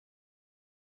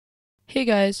Hey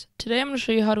guys, today I'm going to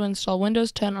show you how to install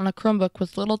Windows 10 on a Chromebook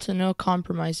with little to no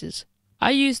compromises.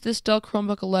 I use this Dell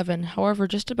Chromebook 11, however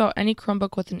just about any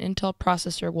Chromebook with an Intel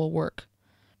processor will work.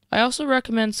 I also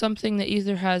recommend something that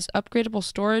either has upgradable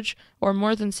storage or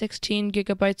more than 16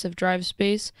 gigabytes of drive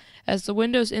space, as the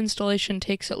Windows installation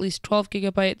takes at least 12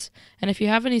 gigabytes, and if you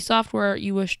have any software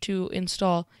you wish to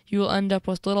install, you will end up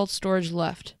with little storage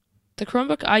left. The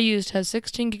Chromebook I used has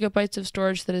 16 gigabytes of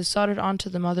storage that is soldered onto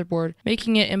the motherboard,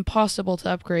 making it impossible to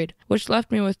upgrade, which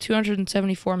left me with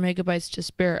 274 megabytes to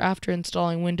spare after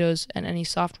installing Windows and any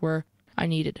software I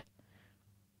needed.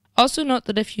 Also note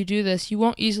that if you do this, you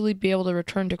won't easily be able to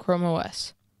return to Chrome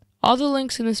OS. All the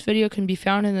links in this video can be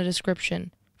found in the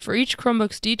description. For each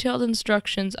Chromebook's detailed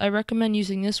instructions, I recommend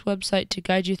using this website to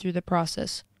guide you through the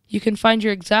process. You can find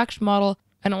your exact model,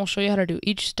 and it will show you how to do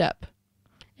each step.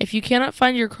 If you cannot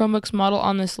find your Chromebook's model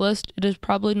on this list, it is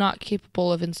probably not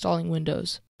capable of installing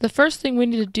Windows. The first thing we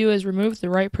need to do is remove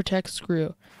the write protect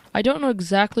screw. I don't know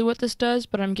exactly what this does,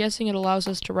 but I'm guessing it allows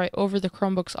us to write over the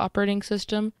Chromebook's operating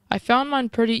system. I found mine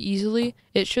pretty easily.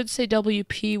 It should say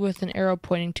WP with an arrow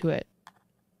pointing to it.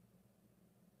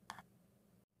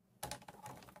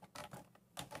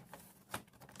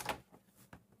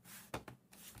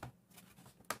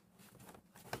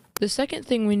 The second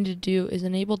thing we need to do is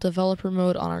enable developer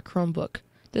mode on our Chromebook.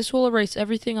 This will erase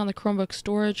everything on the Chromebook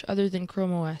storage other than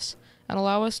Chrome OS, and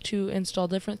allow us to install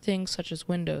different things such as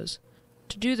Windows.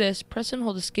 To do this, press and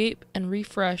hold escape and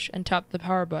refresh and tap the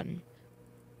power button.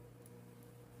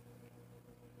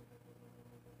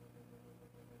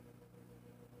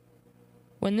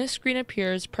 When this screen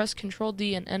appears, press Ctrl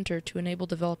D and enter to enable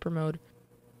developer mode.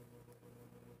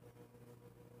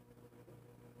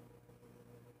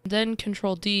 Then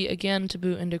Ctrl D again to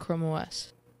boot into Chrome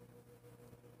OS.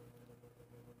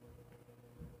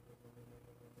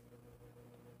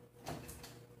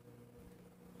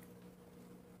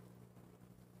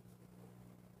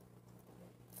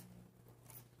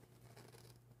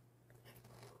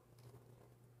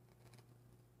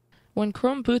 When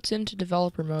Chrome boots into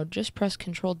developer mode, just press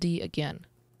Ctrl D again.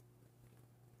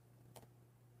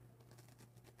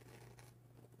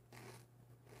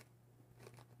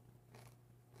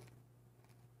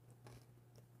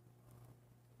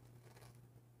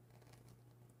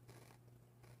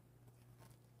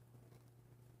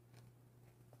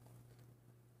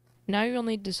 Now you'll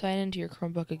need to sign into your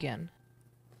Chromebook again.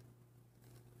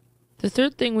 The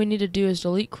third thing we need to do is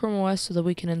delete Chrome OS so that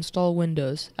we can install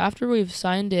Windows. After we've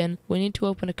signed in, we need to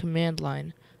open a command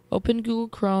line. Open Google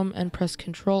Chrome and press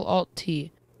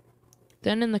Ctrl-Alt-T.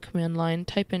 Then in the command line,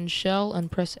 type in shell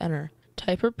and press enter.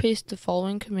 Type or paste the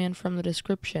following command from the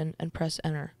description and press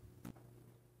enter.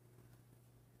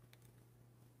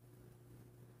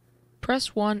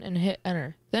 Press 1 and hit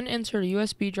enter. Then insert a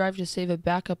USB drive to save a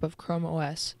backup of Chrome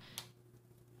OS.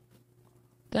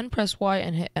 Then press Y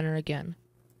and hit enter again.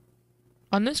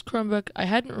 On this Chromebook, I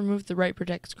hadn't removed the write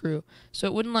protect screw, so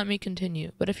it wouldn't let me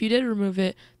continue, but if you did remove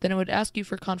it, then it would ask you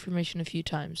for confirmation a few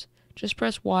times. Just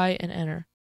press Y and enter.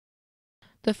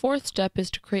 The fourth step is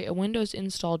to create a Windows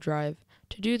install drive.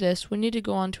 To do this, we need to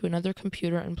go onto another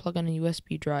computer and plug in a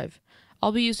USB drive.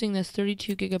 I'll be using this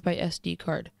 32 gigabyte SD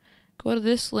card. Go to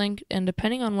this link, and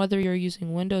depending on whether you're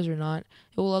using Windows or not,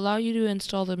 it will allow you to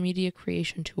install the media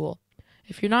creation tool.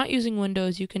 If you're not using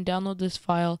Windows, you can download this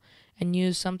file and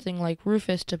use something like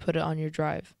Rufus to put it on your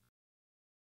drive.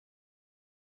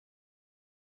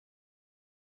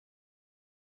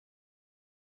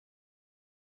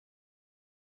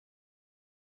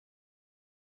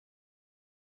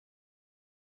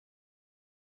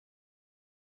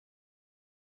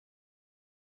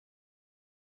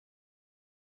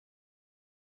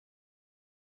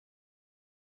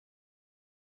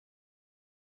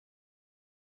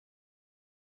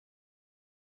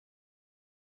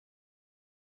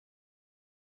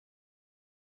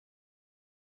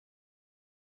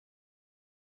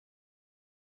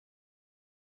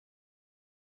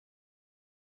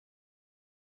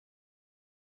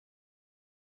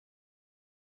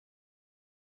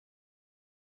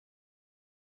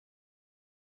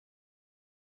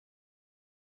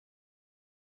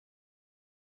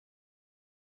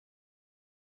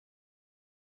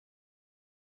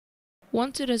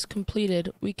 Once it is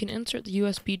completed, we can insert the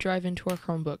USB drive into our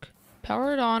Chromebook.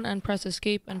 Power it on and press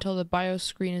escape until the BIOS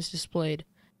screen is displayed.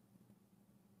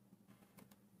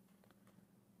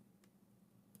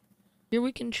 Here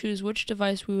we can choose which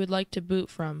device we would like to boot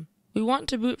from. We want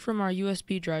to boot from our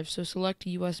USB drive, so select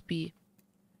USB.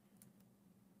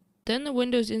 Then the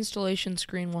Windows installation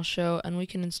screen will show and we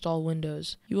can install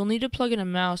Windows. You will need to plug in a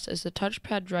mouse as the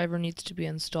touchpad driver needs to be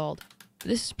installed.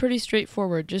 This is pretty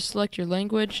straightforward, just select your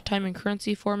language, time and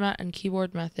currency format, and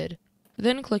keyboard method.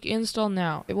 Then click Install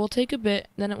Now. It will take a bit,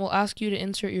 then it will ask you to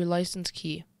insert your license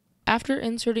key. After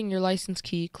inserting your license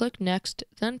key, click Next,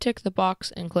 then tick the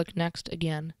box and click Next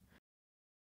again.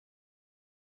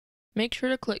 Make sure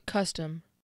to click Custom.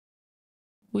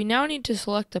 We now need to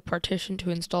select the partition to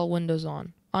install Windows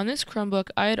on. On this Chromebook,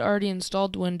 I had already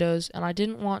installed Windows and I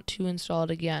didn't want to install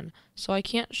it again, so I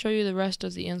can't show you the rest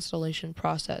of the installation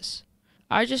process.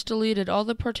 I just deleted all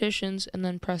the partitions and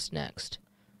then pressed Next.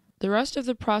 The rest of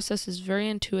the process is very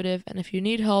intuitive, and if you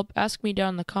need help, ask me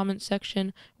down in the comments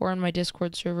section or in my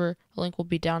Discord server. A link will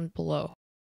be down below.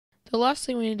 The last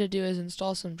thing we need to do is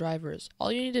install some drivers.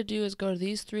 All you need to do is go to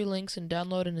these 3 links and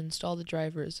download and install the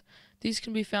drivers. These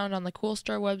can be found on the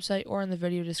Coolstar website or in the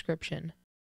video description.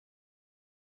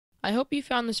 I hope you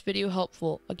found this video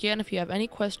helpful. Again, if you have any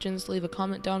questions, leave a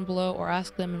comment down below or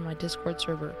ask them in my Discord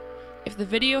server. If the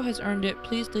video has earned it,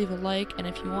 please leave a like, and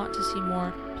if you want to see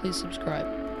more, please subscribe.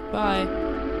 Bye!